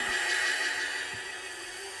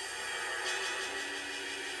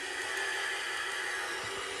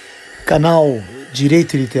Canal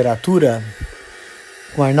Direito e Literatura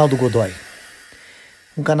com Arnaldo Godoy.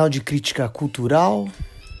 Um canal de crítica cultural,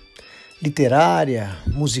 literária,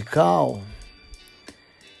 musical,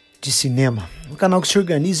 de cinema. Um canal que se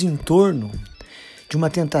organiza em torno de uma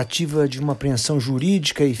tentativa de uma apreensão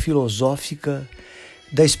jurídica e filosófica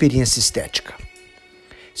da experiência estética.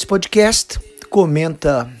 Esse podcast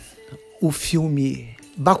comenta o filme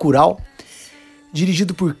Bacurau,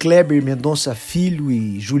 dirigido por Kleber Mendonça Filho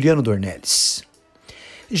e Juliano Dornelles.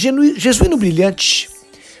 Jesuíno Brilhante,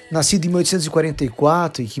 nascido em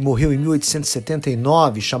 1844 e que morreu em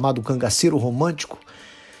 1879, chamado Cangaceiro Romântico,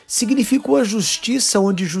 significou a justiça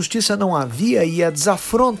onde justiça não havia e a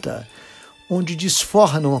desafronta onde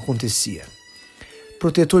desforra não acontecia.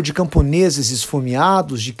 Protetor de camponeses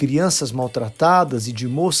esfomeados, de crianças maltratadas e de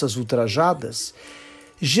moças ultrajadas,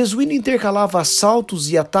 Jesuíno intercalava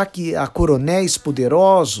assaltos e ataque a coronéis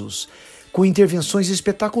poderosos com intervenções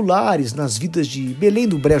espetaculares nas vidas de Belém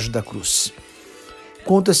do Brejo da Cruz.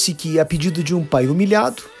 Conta-se que, a pedido de um pai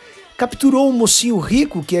humilhado, capturou um mocinho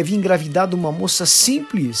rico que havia engravidado uma moça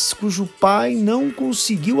simples, cujo pai não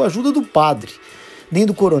conseguiu a ajuda do padre, nem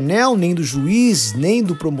do coronel, nem do juiz, nem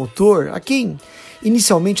do promotor, a quem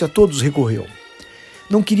inicialmente a todos recorreu.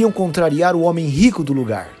 Não queriam contrariar o homem rico do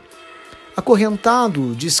lugar.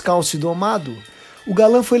 Acorrentado, descalço e domado, o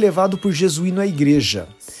galã foi levado por Jesuíno à igreja.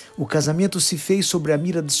 O casamento se fez sobre a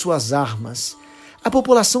mira de suas armas. A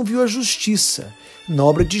população viu a justiça, na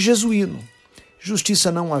obra de Jesuíno. Justiça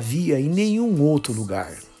não havia em nenhum outro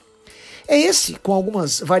lugar. É esse, com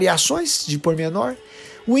algumas variações de pormenor,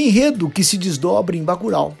 o enredo que se desdobra em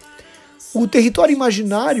Bacurau. O território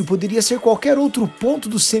imaginário poderia ser qualquer outro ponto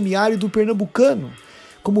do semiárido pernambucano,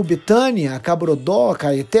 como Betânia, Cabrodó,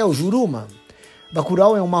 Caeté ou Juruma.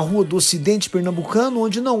 Bacurau é uma rua do ocidente pernambucano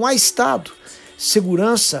onde não há Estado,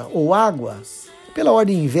 segurança ou água, pela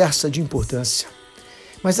ordem inversa de importância.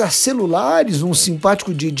 Mas há celulares, um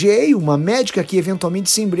simpático DJ, uma médica que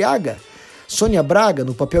eventualmente se embriaga, Sônia Braga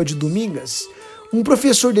no papel de Domingas, um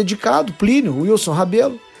professor dedicado, Plínio, Wilson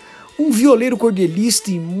Rabelo, um violeiro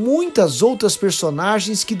cordelista e muitas outras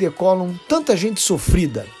personagens que decolam tanta gente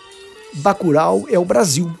sofrida. Bacurau é o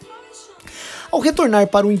Brasil. Ao retornar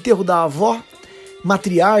para o enterro da avó,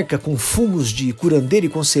 matriarca com fumos de curandeira e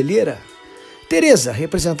conselheira, Teresa,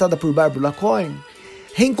 representada por Bárbara Lacoin,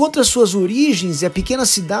 reencontra suas origens e a pequena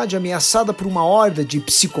cidade ameaçada por uma horda de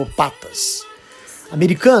psicopatas.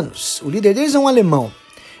 Americanos, o líder deles é um alemão,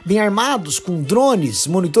 bem armados com drones,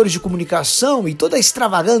 monitores de comunicação e toda a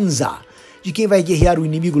extravagância de quem vai guerrear o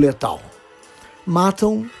inimigo letal.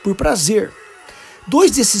 Matam por prazer.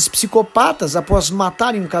 Dois desses psicopatas, após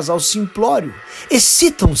matarem um casal simplório,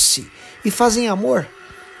 excitam-se e fazem amor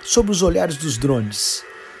sob os olhares dos drones.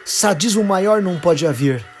 Sadismo maior não pode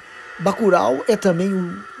haver. Bacurau é também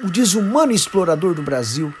o desumano explorador do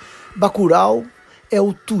Brasil. Bacurau é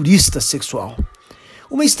o turista sexual.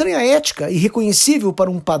 Uma estranha ética, irreconhecível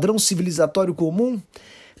para um padrão civilizatório comum,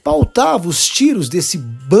 pautava os tiros desse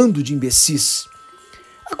bando de imbecis.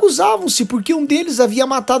 Acusavam-se porque um deles havia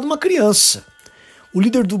matado uma criança. O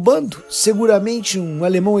líder do bando, seguramente um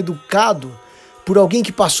alemão educado por alguém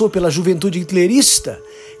que passou pela juventude hitlerista,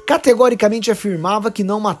 categoricamente afirmava que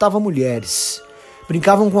não matava mulheres.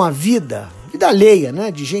 Brincavam com a vida alheia,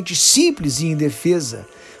 de gente simples e indefesa,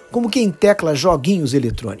 como quem tecla joguinhos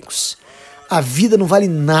eletrônicos. A vida não vale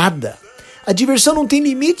nada. A diversão não tem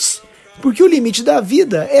limites, porque o limite da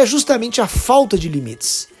vida é justamente a falta de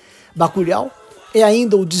limites. Bacurau é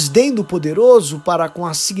ainda o desdém do poderoso para com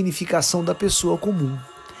a significação da pessoa comum.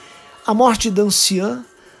 A morte da anciã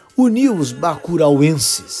uniu os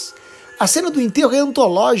bacurauenses. A cena do enterro é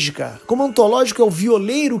antológica, como antológico é o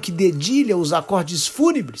violeiro que dedilha os acordes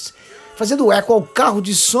fúnebres, fazendo eco ao carro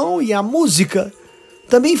de som e à música,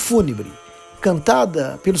 também fúnebre,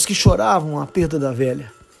 cantada pelos que choravam a perda da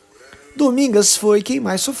velha. Domingas foi quem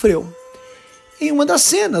mais sofreu. Em uma das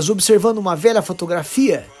cenas, observando uma velha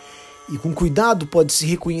fotografia, e com cuidado pode-se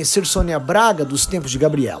reconhecer Sônia Braga dos tempos de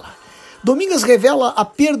Gabriela, Domingas revela a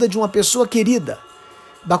perda de uma pessoa querida.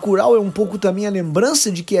 Bacurau é um pouco também a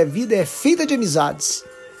lembrança de que a vida é feita de amizades.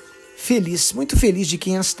 Feliz, muito feliz de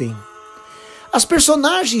quem as tem. As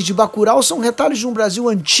personagens de Bacurau são retalhos de um Brasil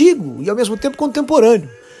antigo e ao mesmo tempo contemporâneo,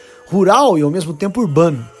 rural e ao mesmo tempo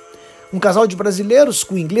urbano. Um casal de brasileiros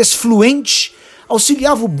com inglês fluente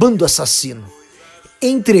auxiliava o bando assassino.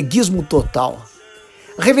 Entreguismo total.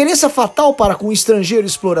 Reverência fatal para com o estrangeiro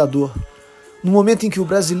explorador. No momento em que o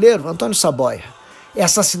brasileiro, Antônio Saboia, é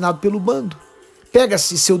assassinado pelo bando,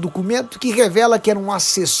 pega-se seu documento que revela que era um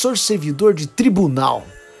assessor servidor de tribunal.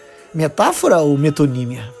 Metáfora ou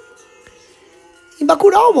metonímia? Em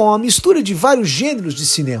Bacurau há uma mistura de vários gêneros de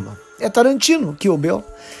cinema. É Tarantino, Kill Bill,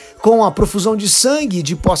 com a profusão de sangue e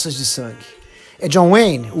de poças de sangue. É John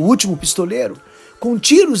Wayne, o último pistoleiro, com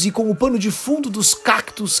tiros e com o pano de fundo dos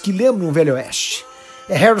cactos que lembram o Velho Oeste.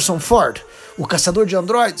 É Harrison Ford, o caçador de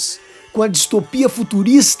androides, com a distopia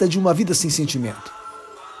futurista de uma vida sem sentimento.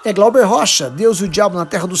 É Glauber Rocha, Deus e o Diabo na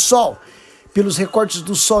Terra do Sol, pelos recortes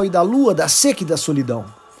do sol e da lua, da seca e da solidão.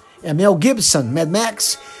 É Mel Gibson, Mad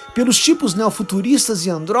Max, pelos tipos neofuturistas e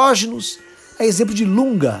andrógenos, a exemplo de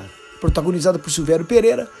Lunga, protagonizada por Silvério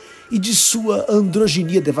Pereira, e de sua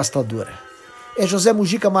androginia devastadora. É José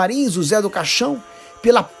Mujica Marins, o Zé do Caixão,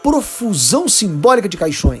 pela profusão simbólica de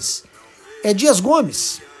caixões. É Dias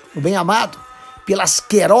Gomes, o bem-amado, pela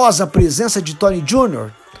asquerosa presença de Tony Jr.,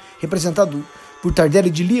 representado por Tardelli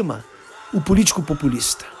de Lima, o político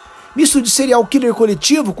populista. Misto de serial killer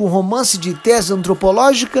coletivo com romance de tese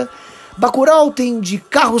antropológica, Bacurau tem de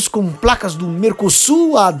carros com placas do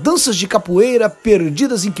Mercosul a danças de capoeira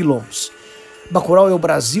perdidas em quilombos. Bacurau é o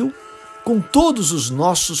Brasil com todos os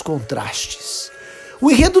nossos contrastes.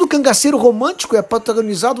 O enredo do cangaceiro romântico é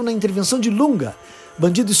protagonizado na intervenção de Lunga,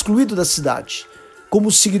 bandido excluído da cidade. Como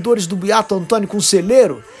os seguidores do Beato Antônio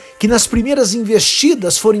Conselheiro, que nas primeiras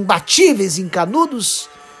investidas foram imbatíveis em Canudos,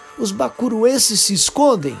 os bacuruenses se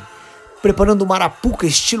escondem, preparando uma arapuca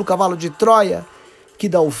estilo cavalo de Troia, que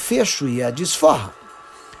dá o fecho e a desforra.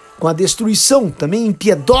 Com a destruição também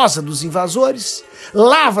impiedosa dos invasores,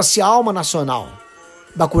 lava-se a alma nacional.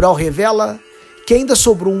 Bacurau revela que ainda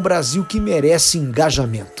sobrou um Brasil que merece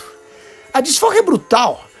engajamento. A desforra é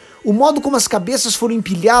brutal. O modo como as cabeças foram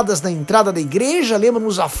empilhadas na entrada da igreja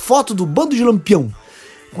lembra-nos a foto do bando de Lampião,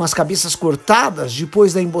 com as cabeças cortadas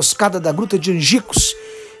depois da emboscada da Gruta de Angicos,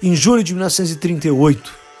 em julho de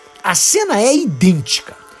 1938. A cena é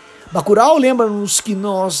idêntica. Bacurau lembra-nos que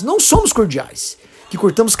nós não somos cordiais, que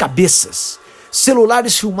cortamos cabeças.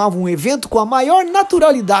 Celulares filmavam o evento com a maior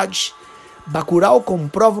naturalidade. Bacurau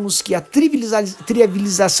comprova-nos que a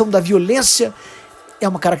trivialização da violência é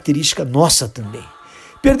uma característica nossa também.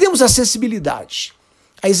 Perdemos a sensibilidade.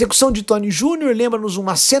 A execução de Tony Jr. lembra-nos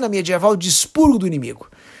uma cena medieval de expurgo do inimigo.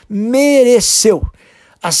 Mereceu.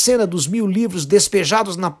 A cena dos 1000 livros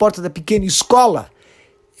despejados na porta da pequena escola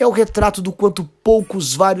é o retrato do quanto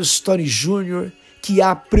poucos vários Tony Jr. que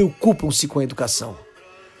há preocupam-se com a educação.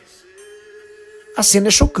 A cena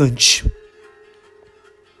é chocante.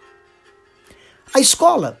 A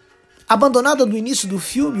escola, abandonada no início do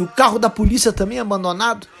filme, o carro da polícia também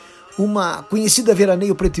abandonado, uma conhecida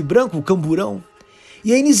veraneio preto e branco, o Camburão,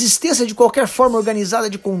 e a inexistência de qualquer forma organizada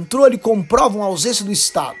de controle comprovam a ausência do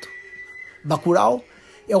Estado. Bacurau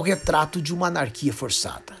é o retrato de uma anarquia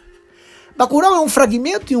forçada. Bacurau é um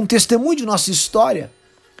fragmento e um testemunho de nossa história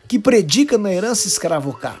que predica na herança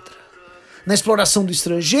escravocrata, na exploração do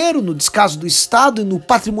estrangeiro, no descaso do Estado e no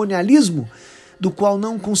patrimonialismo do qual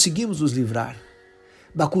não conseguimos nos livrar.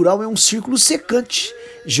 Bacurau é um círculo secante,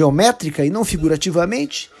 geométrica e não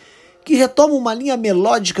figurativamente, que retoma uma linha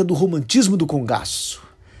melódica do romantismo do congaço.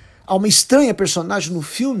 Há uma estranha personagem no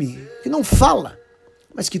filme que não fala,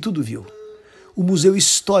 mas que tudo viu. O Museu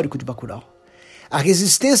Histórico de Bacurau. A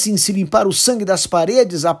resistência em se limpar o sangue das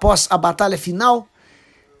paredes após a batalha final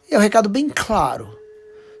é o recado bem claro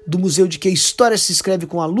do museu de que a história se escreve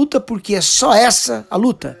com a luta, porque é só essa, a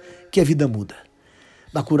luta, que a vida muda.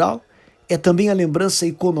 Bacurau é também a lembrança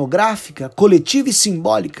iconográfica, coletiva e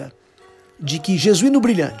simbólica de que Jesuíno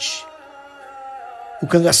Brilhante, o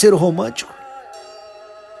cangaceiro romântico,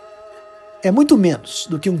 é muito menos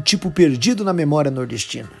do que um tipo perdido na memória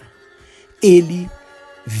nordestina. Ele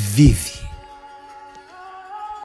vive.